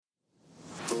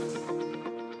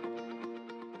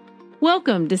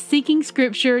Welcome to Seeking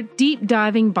Scripture Deep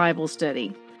Diving Bible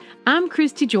Study. I'm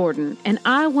Christy Jordan, and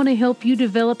I want to help you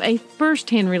develop a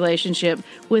first-hand relationship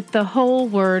with the whole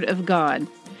Word of God.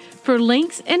 For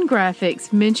links and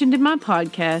graphics mentioned in my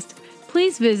podcast,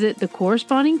 please visit the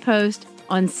corresponding post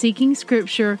on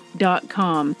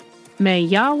seekingscripture.com. May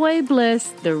Yahweh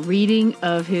bless the reading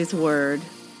of His Word.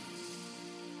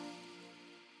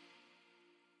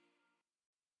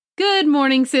 Good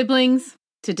morning, siblings.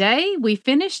 Today, we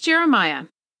finished Jeremiah.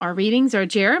 Our readings are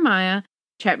Jeremiah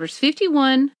chapters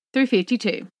 51 through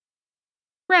 52.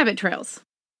 Rabbit trails.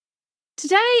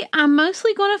 Today, I'm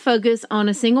mostly going to focus on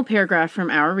a single paragraph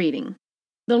from our reading.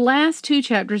 The last two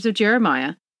chapters of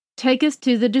Jeremiah take us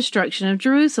to the destruction of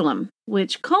Jerusalem,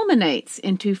 which culminates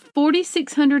into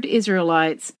 4,600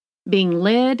 Israelites being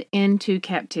led into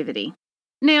captivity.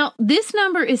 Now, this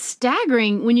number is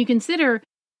staggering when you consider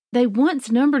they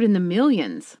once numbered in the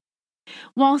millions.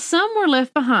 While some were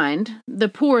left behind, the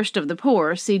poorest of the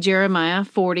poor, see Jeremiah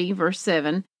 40, verse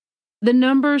 7, the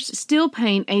numbers still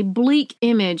paint a bleak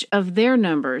image of their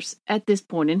numbers at this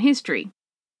point in history.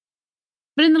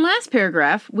 But in the last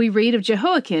paragraph, we read of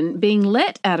Jehoiakim being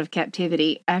let out of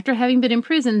captivity after having been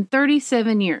imprisoned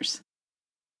 37 years.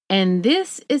 And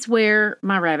this is where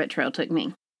my rabbit trail took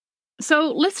me.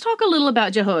 So let's talk a little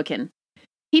about Jehoiakim.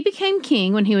 He became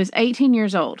king when he was 18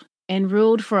 years old and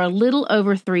ruled for a little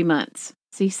over 3 months.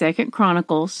 See 2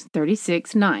 Chronicles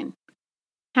 36:9.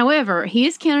 However, he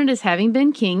is counted as having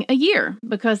been king a year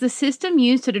because the system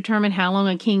used to determine how long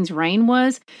a king's reign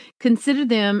was considered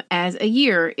them as a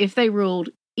year if they ruled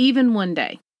even one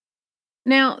day.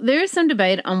 Now, there is some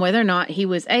debate on whether or not he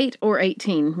was 8 or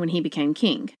 18 when he became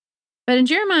king. But in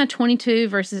Jeremiah 22,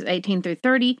 verses 18 through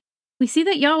 30, we see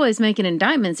that Yahweh is making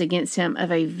indictments against him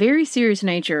of a very serious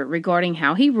nature regarding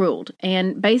how he ruled,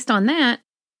 and based on that,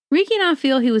 Ricky and I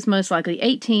feel he was most likely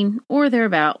 18 or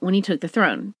thereabout when he took the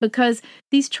throne, because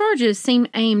these charges seem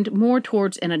aimed more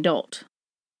towards an adult.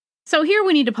 So here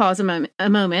we need to pause a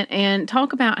moment and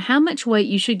talk about how much weight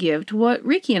you should give to what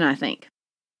Ricky and I think.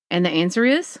 And the answer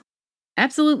is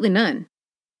absolutely none.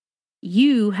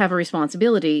 You have a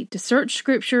responsibility to search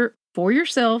Scripture for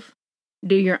yourself,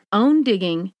 do your own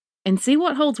digging, and see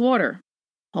what holds water,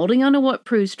 holding on to what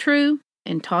proves true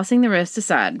and tossing the rest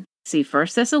aside. See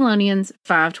 1 Thessalonians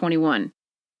 5:21.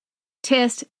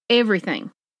 Test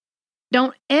everything.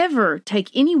 Don't ever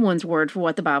take anyone's word for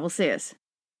what the Bible says.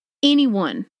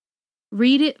 Anyone.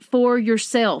 Read it for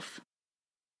yourself.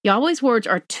 Yahweh's words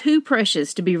are too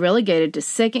precious to be relegated to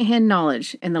secondhand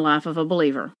knowledge in the life of a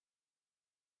believer.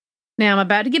 Now, I'm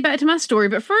about to get back to my story,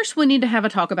 but first we need to have a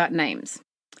talk about names.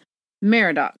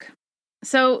 Merodach.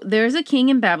 So, there's a king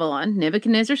in Babylon,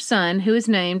 Nebuchadnezzar's son, who is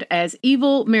named as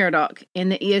Evil Merodach in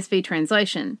the ESV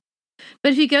translation.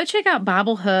 But if you go check out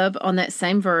Bible Hub on that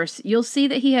same verse, you'll see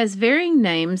that he has varying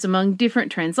names among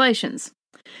different translations.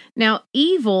 Now,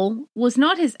 Evil was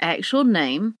not his actual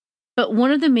name, but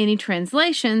one of the many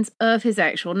translations of his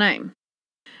actual name.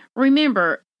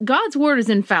 Remember, God's word is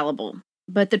infallible,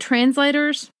 but the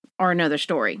translators are another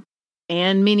story,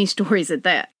 and many stories at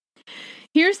that.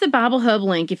 Here's the Bible Hub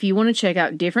link if you want to check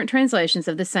out different translations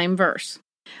of the same verse.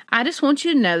 I just want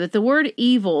you to know that the word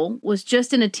evil was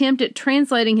just an attempt at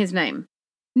translating his name,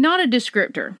 not a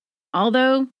descriptor,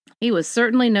 although he was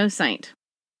certainly no saint.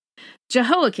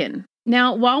 Jehoiakim.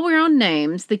 Now, while we're on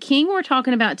names, the king we're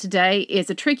talking about today is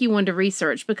a tricky one to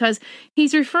research because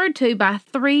he's referred to by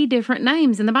 3 different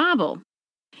names in the Bible.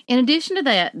 In addition to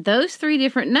that, those 3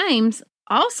 different names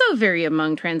also vary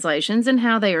among translations and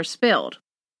how they are spelled.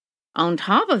 On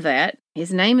top of that,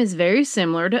 his name is very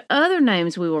similar to other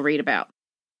names we will read about.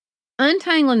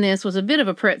 Untangling this was a bit of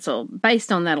a pretzel based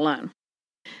on that alone.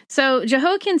 So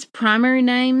Jehoiakim's primary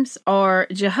names are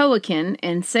Jehoiakim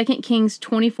in 2 Kings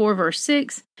 24 verse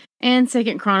 6 and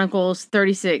 2 Chronicles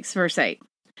 36 verse 8.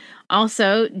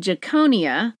 Also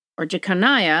Jeconiah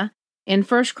in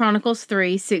 1 Chronicles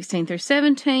 3, 16 through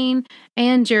 17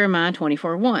 and Jeremiah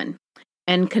 24, 1.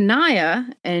 And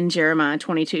Coniah in Jeremiah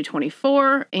 22,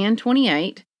 24 and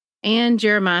 28, and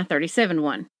Jeremiah 37,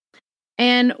 1.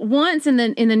 And once in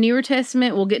the Newer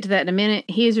Testament, we'll get to that in a minute,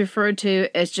 he is referred to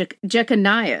as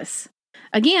Jeconias.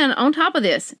 Again, on top of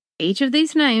this, each of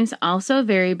these names also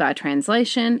vary by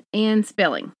translation and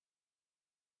spelling.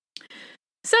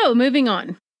 So, moving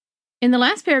on. In the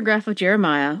last paragraph of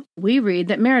Jeremiah, we read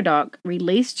that Merodach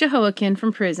released Jehoiakim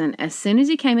from prison as soon as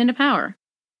he came into power,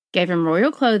 gave him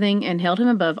royal clothing, and held him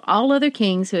above all other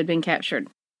kings who had been captured.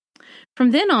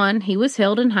 From then on, he was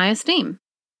held in high esteem,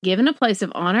 given a place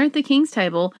of honor at the king's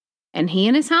table, and he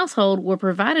and his household were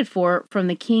provided for from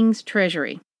the king's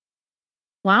treasury.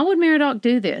 Why would Merodach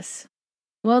do this?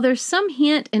 Well, there's some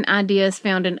hint and ideas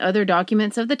found in other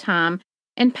documents of the time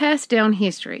and passed down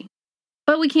history,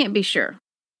 but we can't be sure.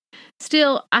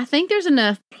 Still, I think there's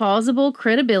enough plausible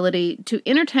credibility to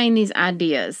entertain these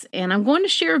ideas, and I'm going to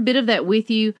share a bit of that with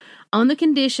you on the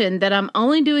condition that I'm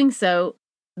only doing so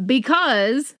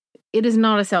because it is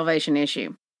not a salvation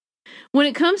issue. When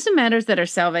it comes to matters that are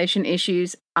salvation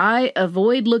issues, I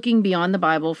avoid looking beyond the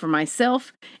Bible for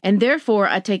myself, and therefore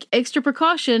I take extra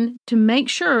precaution to make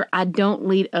sure I don't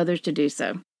lead others to do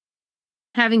so.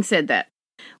 Having said that,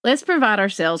 let's provide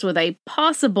ourselves with a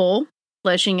possible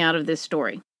fleshing out of this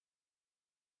story.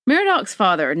 Merodach's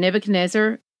father,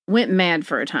 Nebuchadnezzar, went mad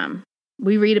for a time.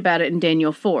 We read about it in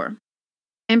Daniel 4.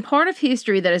 And part of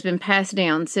history that has been passed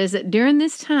down says that during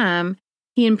this time,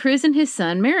 he imprisoned his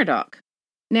son Merodach.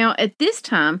 Now, at this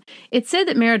time, it said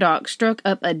that Merodach struck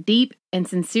up a deep and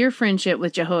sincere friendship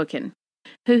with Jehoiakim,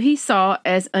 who he saw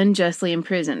as unjustly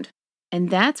imprisoned. And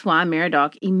that's why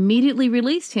Merodach immediately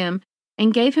released him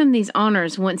and gave him these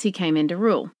honors once he came into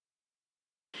rule.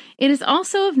 It is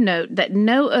also of note that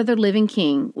no other living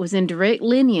king was in direct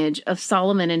lineage of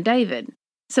Solomon and David,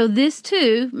 so this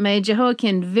too made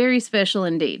Jehoiakim very special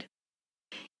indeed.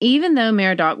 Even though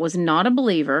Merodach was not a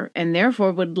believer and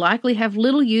therefore would likely have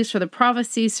little use for the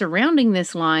prophecies surrounding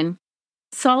this line,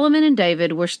 Solomon and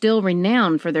David were still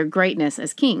renowned for their greatness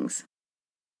as kings.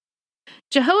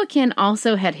 Jehoiakim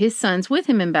also had his sons with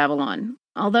him in Babylon,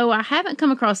 although I haven't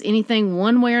come across anything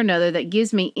one way or another that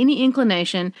gives me any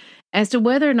inclination as to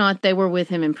whether or not they were with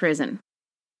him in prison.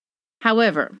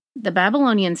 However, the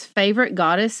Babylonians' favorite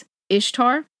goddess,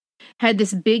 Ishtar, had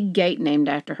this big gate named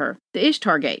after her, the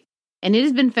Ishtar Gate, and it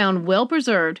has been found well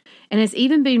preserved and has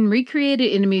even been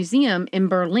recreated in a museum in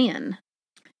Berlin.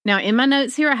 Now, in my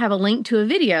notes here, I have a link to a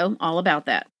video all about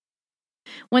that.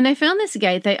 When they found this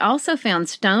gate, they also found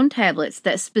stone tablets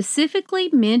that specifically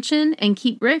mention and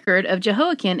keep record of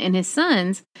Jehoiakim and his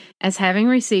sons as having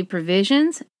received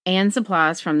provisions and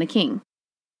supplies from the king.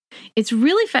 It's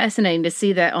really fascinating to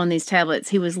see that on these tablets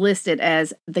he was listed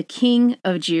as the King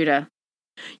of Judah.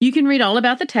 You can read all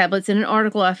about the tablets in an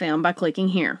article I found by clicking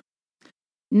here.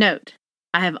 Note,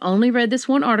 I have only read this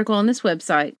one article on this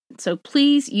website, so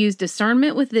please use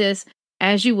discernment with this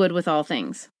as you would with all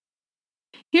things.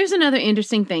 Here's another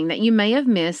interesting thing that you may have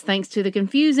missed thanks to the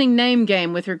confusing name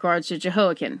game with regards to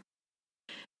Jehoiakim.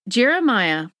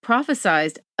 Jeremiah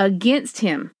prophesied against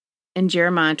him in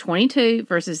Jeremiah 22,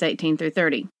 verses 18 through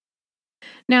 30.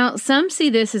 Now, some see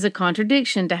this as a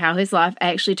contradiction to how his life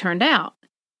actually turned out,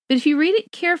 but if you read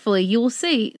it carefully, you will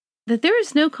see that there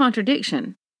is no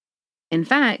contradiction. In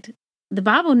fact, the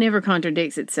Bible never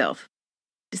contradicts itself,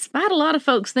 despite a lot of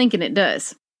folks thinking it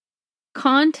does.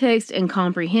 Context and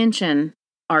comprehension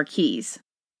are keys.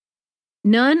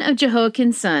 None of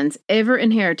Jehoiakim's sons ever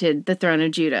inherited the throne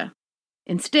of Judah.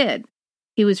 Instead,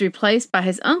 he was replaced by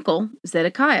his uncle,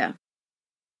 Zedekiah.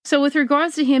 So with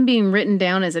regards to him being written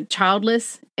down as a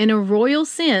childless, in a royal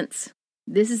sense,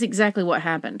 this is exactly what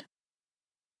happened.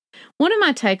 One of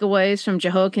my takeaways from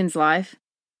Jehoiakim's life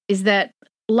is that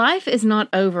life is not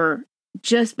over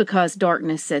just because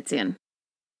darkness sets in.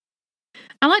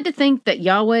 I like to think that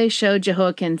Yahweh showed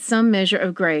Jehoiakim some measure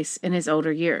of grace in his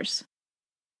older years.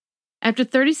 After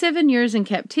 37 years in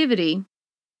captivity,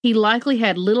 he likely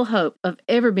had little hope of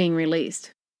ever being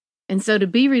released. And so to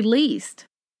be released,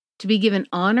 to be given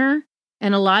honor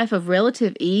and a life of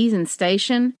relative ease and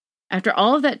station after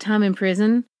all of that time in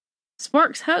prison,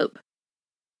 sparks hope.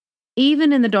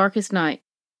 Even in the darkest night,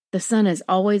 the sun is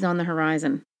always on the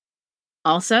horizon.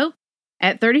 Also,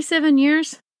 at 37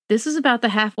 years, this was about the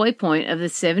halfway point of the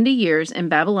 70 years in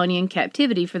Babylonian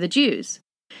captivity for the Jews,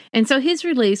 and so his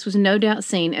release was no doubt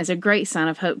seen as a great sign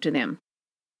of hope to them.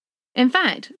 In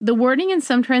fact, the wording in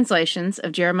some translations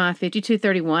of Jeremiah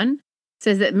 52:31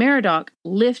 says that Merodach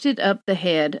lifted up the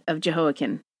head of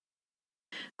Jehoiakim.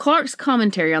 Clark's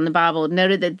commentary on the Bible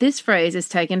noted that this phrase is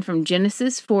taken from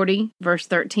Genesis 40, verse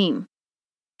 13.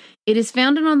 It is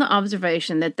founded on the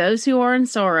observation that those who are in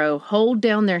sorrow hold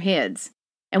down their heads,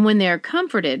 and when they are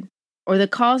comforted, or the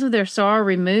cause of their sorrow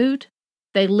removed,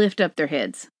 they lift up their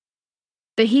heads.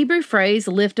 The Hebrew phrase,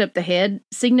 lift up the head,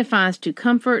 signifies to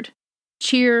comfort,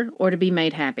 cheer, or to be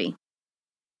made happy.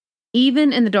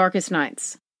 Even in the darkest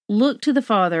nights, look to the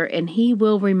Father, and He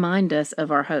will remind us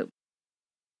of our hope.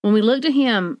 When we look to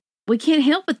Him, we can't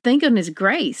help but think on His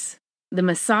grace, the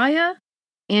Messiah,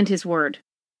 and His Word.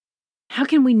 How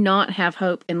can we not have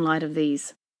hope in light of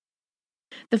these?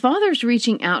 The Father is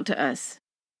reaching out to us,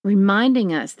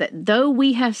 reminding us that though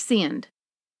we have sinned,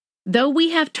 though we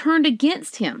have turned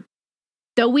against Him,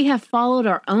 though we have followed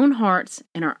our own hearts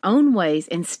and our own ways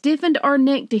and stiffened our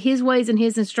neck to His ways and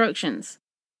His instructions,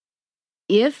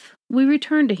 If we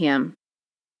return to him,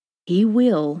 he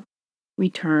will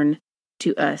return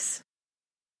to us.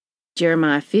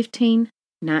 Jeremiah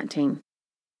 15:19.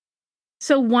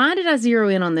 So why did I zero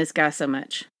in on this guy so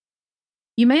much?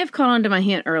 You may have caught on to my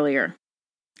hint earlier.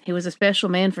 He was a special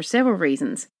man for several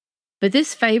reasons, but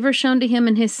this favor shown to him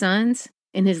and his sons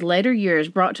in his later years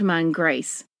brought to mind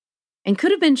grace, and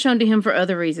could have been shown to him for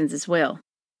other reasons as well.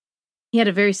 He had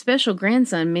a very special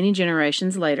grandson many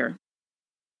generations later.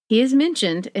 He is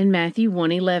mentioned in Matthew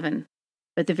 1:11,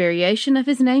 but the variation of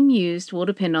his name used will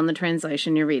depend on the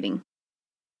translation you're reading.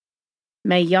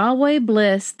 May Yahweh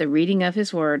bless the reading of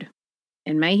his word,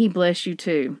 and may he bless you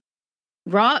too.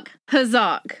 Rock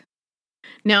Hazak.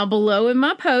 Now below in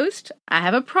my post, I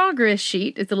have a progress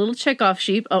sheet. It's a little checkoff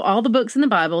sheet of all the books in the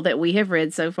Bible that we have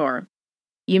read so far.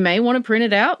 You may want to print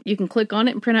it out. You can click on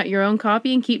it and print out your own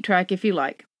copy and keep track if you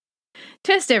like.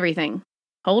 Test everything.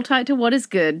 Hold tight to what is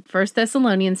good. 1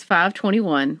 Thessalonians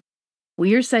 5:21.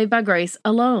 We are saved by grace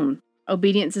alone.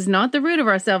 Obedience is not the root of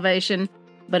our salvation,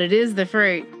 but it is the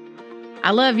fruit.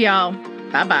 I love y'all.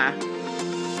 Bye-bye.